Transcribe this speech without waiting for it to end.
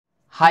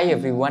Hi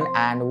everyone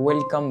and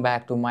welcome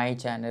back to my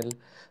channel.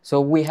 So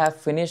we have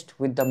finished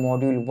with the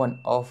module 1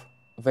 of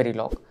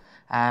Verilog,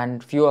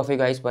 and few of you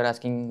guys were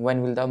asking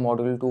when will the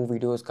module 2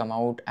 videos come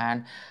out,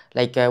 and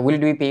will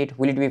it be paid,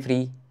 will it be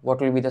free, what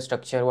will be the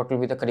structure, what will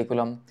be the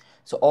curriculum.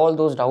 So all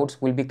those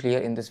doubts will be clear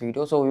in this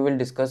video, so we will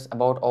discuss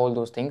about all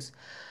those things.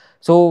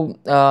 So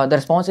the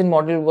response in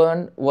module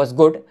 1 was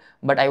good,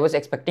 but I was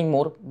expecting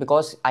more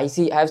because I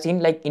have seen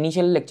like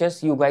initial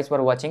lectures you guys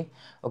were watching,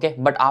 okay,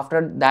 but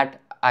after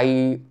that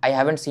I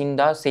haven't seen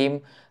the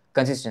same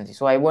consistency.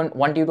 So I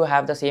want you to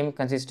have the same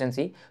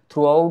consistency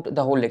throughout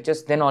the whole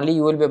lectures. Then only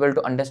you will be able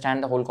to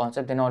understand the whole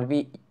concept. Then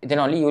only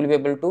you will be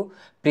able to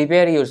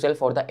prepare yourself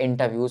for the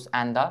interviews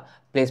and the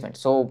placement.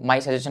 So my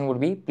suggestion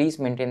would be, please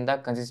maintain the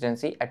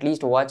consistency. At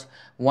least watch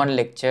one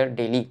lecture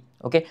daily.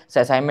 Okay.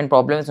 So assignment,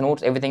 problems,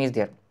 notes, everything is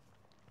there.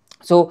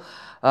 So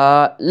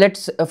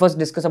let's first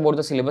discuss about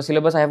the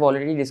syllabus. I have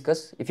already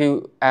discussed. If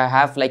you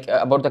have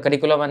about the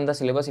curriculum and the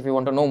syllabus, if you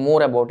want to know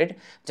more about it,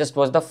 just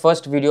watch the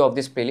first video of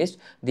this playlist.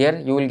 There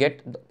you will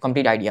get the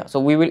complete idea. So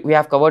we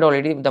have covered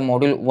already the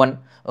module 1,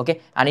 okay,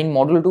 and in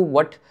module 2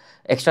 what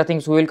extra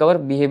things we will cover: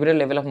 behavioral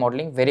level of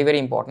modeling, very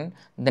important.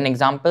 Then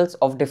examples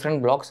of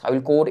different blocks I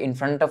will code in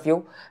front of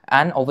you,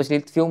 and obviously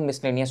few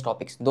miscellaneous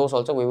topics, those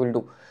also we will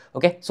do.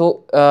 Okay,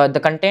 so the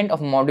content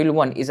of module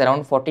 1 is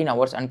around 14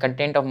 hours and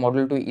content of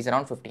module 2 is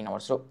around 15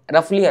 hours. So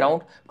roughly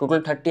around total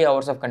 30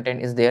 hours of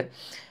content is there.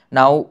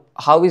 Now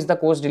how is the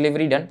course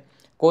delivery done?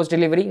 Course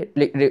delivery,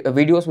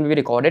 videos will be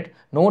recorded,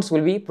 notes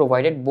will be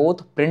provided,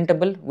 both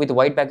printable with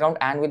white background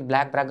and with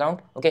black background,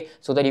 okay,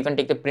 so that you can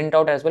take the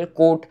printout as well.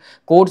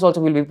 Codes also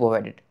will be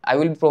provided. I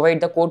will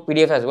provide the code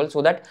PDF as well,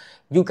 so that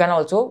you can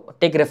also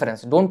take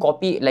reference. Don't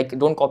copy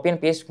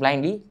and paste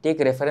blindly, take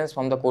reference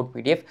from the code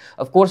PDF.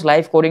 Of course,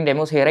 live coding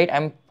demos here, right?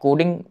 I'm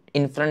coding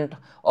in front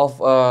of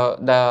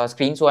the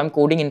screen, so I'm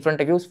coding in front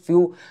of you.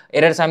 Few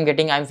errors I'm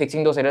getting, I'm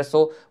fixing those errors.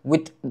 So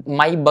with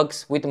my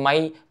bugs, with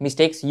my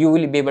mistakes, you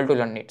will be able to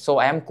learn it. So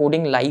I am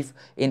coding live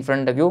in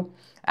front of you,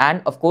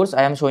 and of course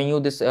I am showing you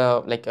this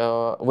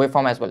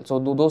waveform as well. So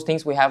those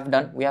things we have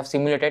done. We have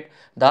simulated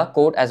the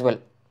code as well.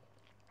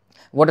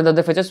 What are the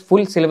other features?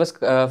 Full syllabus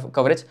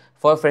coverage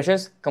for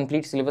freshers,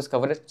 complete syllabus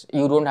coverage.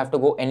 You don't have to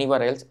go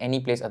anywhere else,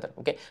 any place other.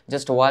 Okay,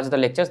 just watch the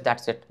lectures,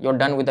 that's it, you're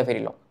done with the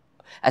Verilog.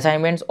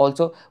 Assignments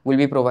also will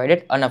be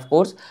provided, and of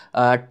course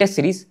test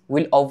series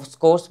will of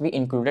course be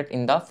included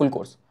in the full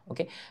course.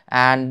 Okay,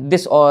 and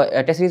this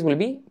test series will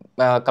be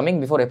coming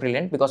before April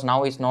end, because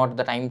now is not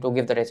the time to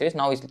give the test series.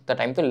 Now is the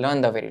time to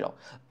learn the Verilog.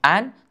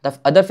 And the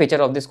other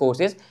feature of this course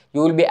is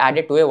you will be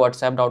added to a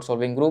WhatsApp doubt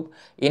solving group,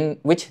 in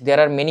which there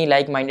are many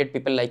like-minded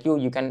people like you.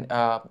 You can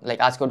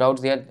ask your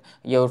doubts there.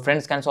 Your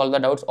friends can solve the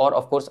doubts, or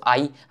of course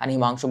I and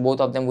Himanshu,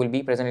 both of them will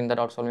be present in the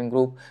doubt solving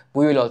group.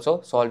 We will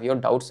also solve your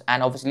doubts,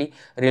 and obviously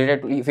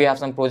related to, if you have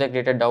some project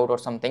related doubt or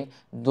something,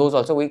 those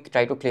also we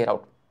try to clear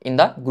out in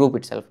the group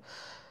itself.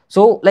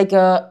 So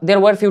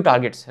there were few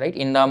targets, right?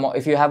 In the,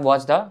 if you have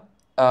watched the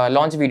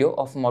launch video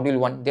of module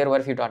 1, there were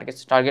a few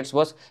targets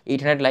was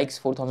 800 likes,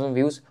 4000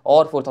 views,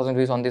 or 4000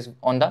 views on this,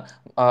 on the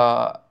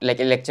a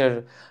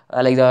lecture,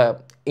 the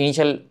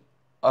initial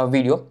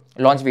video,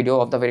 launch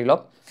video of the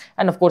Verilog.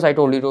 And of course I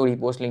told you to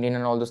repost LinkedIn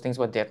and all those things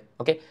were there.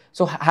 Okay,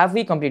 so have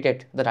we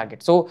completed the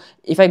target? So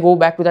if I go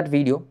back to that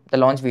video, the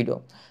launch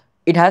video,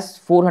 it has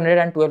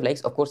 412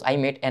 likes. Of course I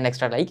made an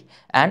extra like,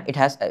 and it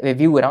has a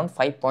view around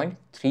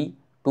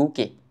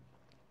 5.32k.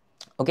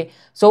 okay,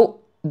 so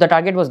the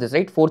target was this,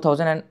 right?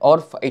 4000 and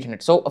or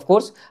 800. So of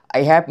course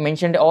I have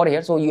mentioned or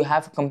here, so you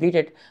have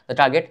completed the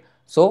target.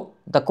 So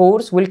the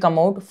course will come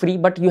out free,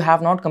 but you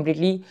have not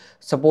completely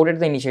supported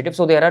the initiative.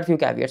 So there are few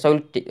caveats. I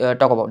will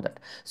talk about that.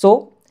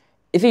 So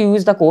if you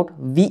use the code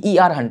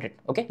VER100,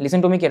 okay,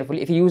 listen to me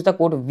carefully. If you use the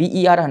code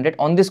VER100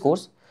 on this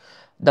course,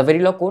 the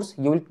Verilog course,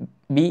 you will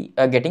be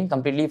getting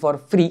completely for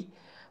free.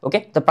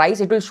 Okay, the price,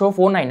 it will show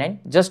 499.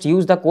 Just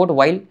use the code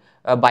while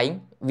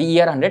buying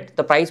VER100.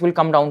 The price will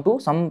come down to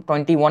some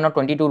 21 or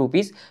 22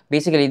 rupees.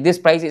 Basically this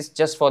price is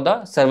just for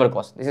the server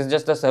cost. This is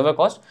just the server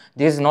cost.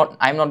 This is not,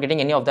 I'm not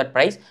getting any of that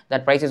price.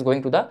 That price is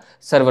going to the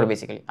server.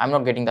 Basically I'm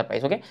not getting that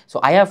price. Okay,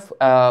 so I have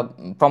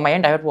from my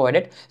end I have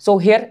provided. So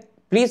here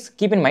please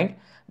keep in mind,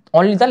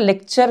 only the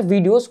lecture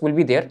videos will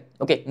be there.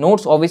 Okay,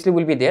 notes obviously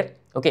will be there.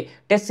 Okay,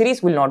 test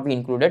series will not be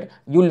included.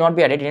 You will not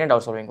be added in a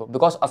doubt solving group,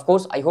 because of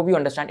course I hope you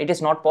understand, it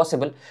is not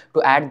possible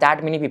to add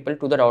that many people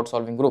to the doubt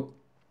solving group.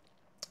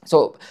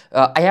 So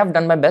I have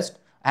done my best.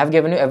 I have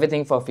given you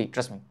everything for free,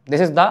 trust me. This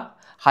is the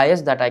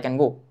highest that I can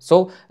go.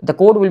 So the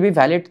code will be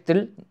valid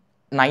till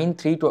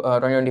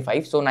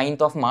 9/3/2025, so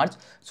 9th of March.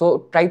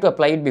 So try to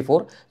apply it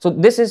before. So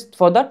this is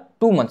for the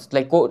 2 months,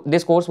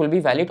 this course will be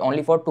valid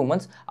only for 2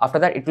 months. After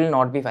that it will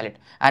not be valid,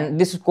 and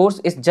this course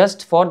is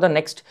just for the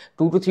next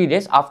 2 to 3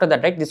 days. After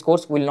that, right, this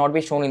course will not be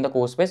shown in the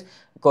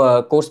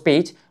course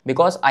page,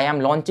 because I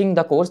am launching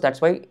the course. That's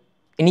why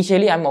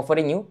initially I'm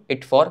offering you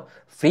it for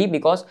free,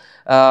 because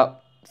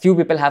few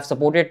people have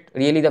supported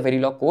really the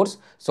Verilog course.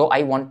 So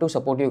I want to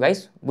support you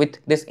guys with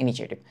this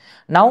initiative.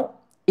 Now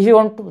if you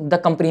want the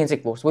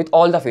comprehensive course with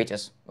all the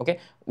features, okay,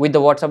 with the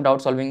WhatsApp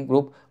doubt solving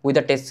group, with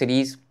the test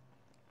series,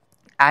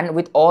 and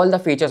with all the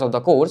features of the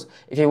course,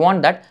 if you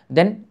want that,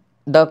 then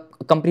the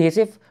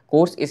comprehensive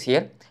course is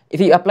here. If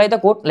you apply the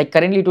code, like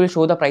currently it will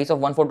show the price of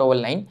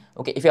 1499,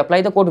 okay, if you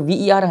apply the code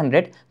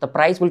VER100, the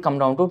price will come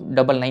down to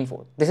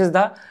 994. This is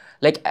the,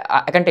 like,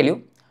 I can tell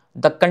you,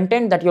 the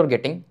content that you're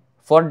getting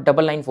for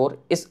 994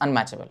 is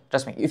unmatchable.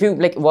 Trust me. If you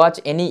like watch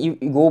any, you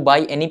go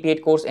buy any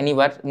paid course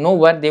anywhere,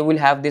 nowhere they will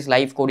have this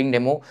live coding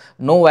demo,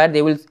 nowhere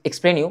they will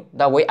explain you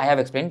the way I have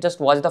explained. Just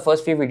watch the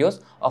first few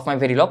videos of my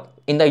Verilog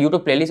in the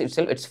YouTube playlist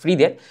itself. It's free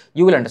there.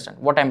 You will understand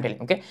what I'm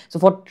telling. Okay. So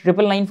for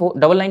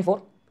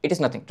 994, it is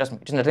nothing. Trust me,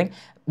 it is nothing.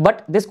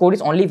 But this code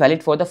is only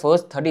valid for the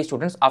first 30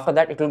 students. After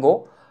that, it will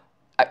go,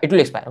 it will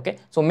expire. Okay.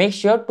 So make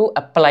sure to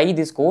apply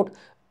this code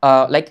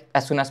like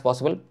as soon as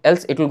possible,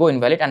 else it will go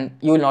invalid and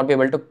you will not be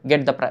able to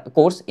get the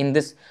course in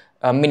this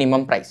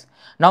minimum price.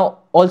 Now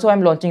also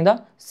I'm launching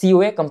the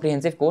COA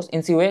comprehensive course.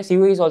 In COA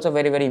is also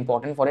very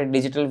important for a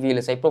digital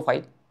VLSI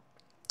profile.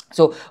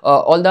 So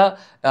all the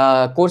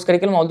course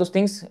curriculum, all those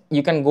things,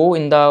 you can go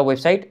in the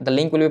website, the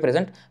link will be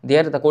present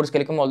there, the course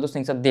curriculum, all those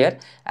things are there,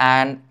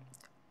 and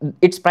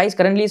its price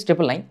currently is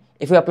 999.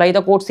 If you apply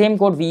the code, same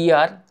code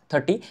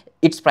VER30,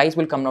 its price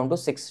will come down to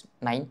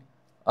 669.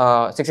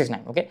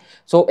 Okay,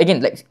 so again,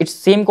 like it's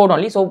same code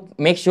only, so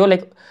make sure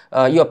like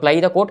you apply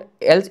the code,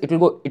 else it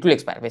will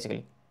expire.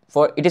 Basically,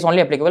 for it is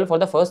only applicable for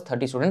the first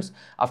 30 students.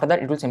 After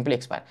that, it will simply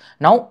expire.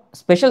 Now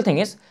special thing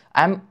is,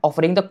 I am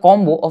offering the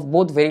combo of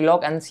both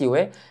Verilog and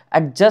COA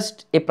at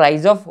just a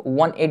price of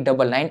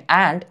 1899,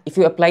 and if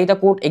you apply the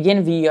code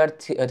again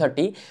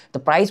VER30, the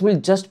price will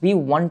just be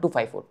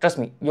 1254. Trust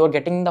me, you are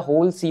getting the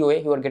whole COA,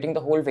 you are getting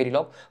the whole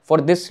Verilog for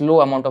this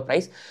low amount of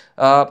price.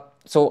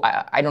 So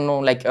I don't know,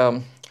 like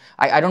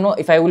I don't know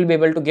if I will be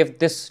able to give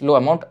this low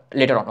amount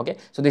later on. Okay,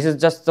 so this is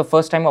just the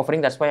first time offering,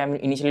 that's why I'm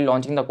initially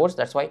launching the course,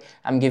 that's why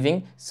I'm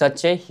giving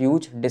such a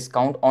huge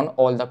discount on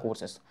all the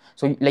courses.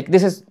 So like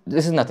this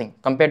is nothing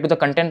compared to the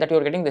content that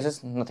you're getting. This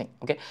is nothing.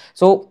 Okay,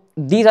 so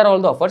these are all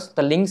the offers.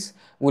 The links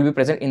will be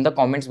present in the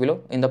comments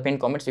below, in the pinned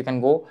comments. You can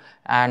go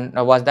and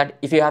watch that.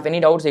 If you have any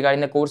doubts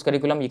regarding the course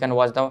curriculum, you can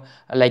watch the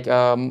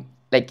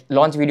like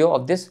launch video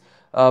of this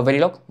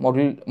Verilog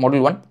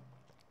module 1.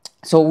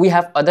 So we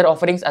have other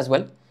offerings as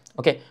well.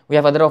 Okay, we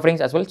have other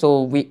offerings as well.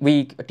 So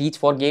we teach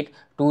for GATE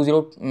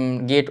 20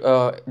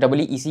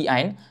 EEC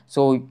IN.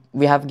 So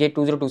we have GATE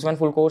 2027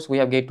 full course, we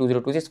have GATE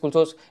 2026 full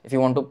course. If you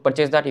want to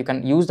purchase that, you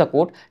can use the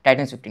code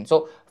Titans15.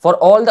 So for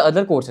all the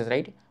other courses,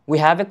 right, we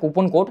have a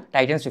coupon code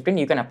Titans15,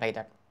 you can apply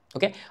that.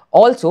 Okay,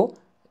 also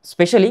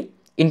especially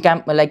in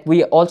camp, like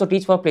we also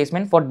teach for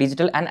placement for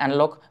digital and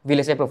analog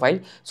VLSI profile.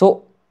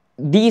 So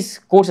these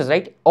courses,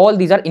 right, all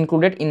these are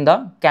included in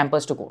the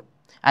campus to core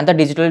and the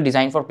digital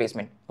design for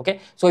placement. Okay,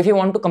 so if you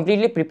want to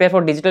completely prepare for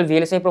digital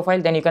VLSI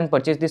profile, then you can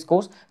purchase this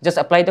course. Just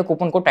apply the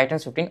coupon code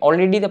Titans15.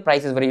 Already the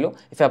price is very low.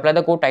 If you apply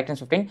the code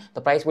Titans15,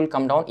 the price will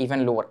come down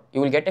even lower. You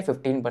will get a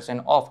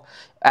 15% off.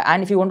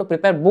 And if you want to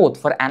prepare both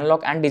for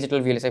analog and digital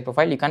VLSI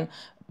profile, you can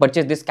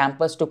purchase this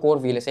campus to core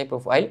VLSI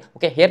profile.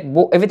 Okay, here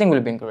everything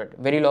will be included.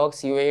 Verilog,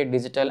 COA,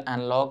 digital,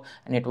 analog,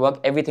 network,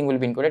 everything will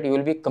be included. You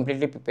will be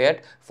completely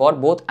prepared for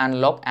both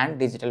analog and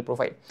digital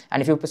profile.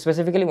 And if you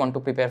specifically want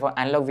to prepare for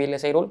analog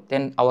VLSI role,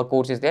 then our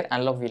course is there,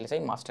 analog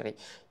VLSI mastery.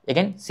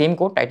 Again, same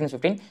code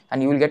Titans15,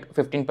 and you will get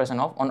 15%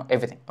 off on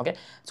everything. Okay,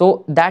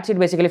 so that's it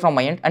basically from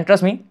my end. And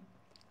trust me,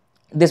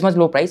 this much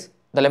low price,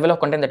 the level of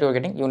content that you are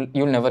getting, you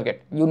will never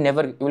get. You will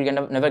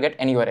never get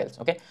anywhere else.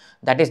 Okay,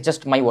 that is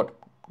just my word.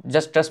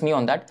 Just trust me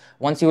on that.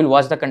 Once you will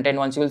watch the content,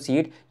 once you will see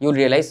it, you will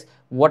realize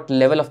what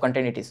level of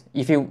content it is.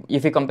 If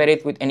you compare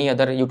it with any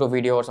other YouTube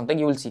video or something,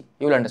 you will see,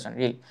 you will understand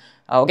really.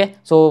 Okay,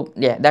 so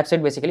yeah, that's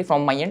it basically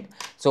from my end.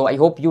 So I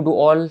hope you do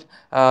all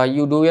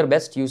you do your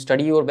best, you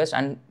study your best,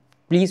 and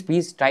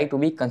please try to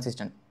be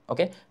consistent.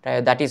 Okay,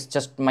 that is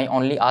just my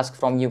only ask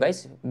from you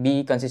guys.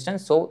 Be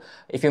consistent. So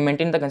if you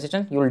maintain the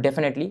consistent, you will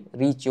definitely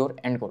reach your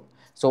end goal.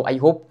 So I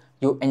hope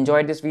you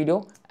enjoyed this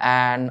video,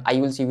 and I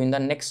will see you in the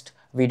next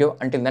video.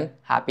 Until then,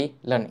 happy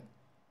learning.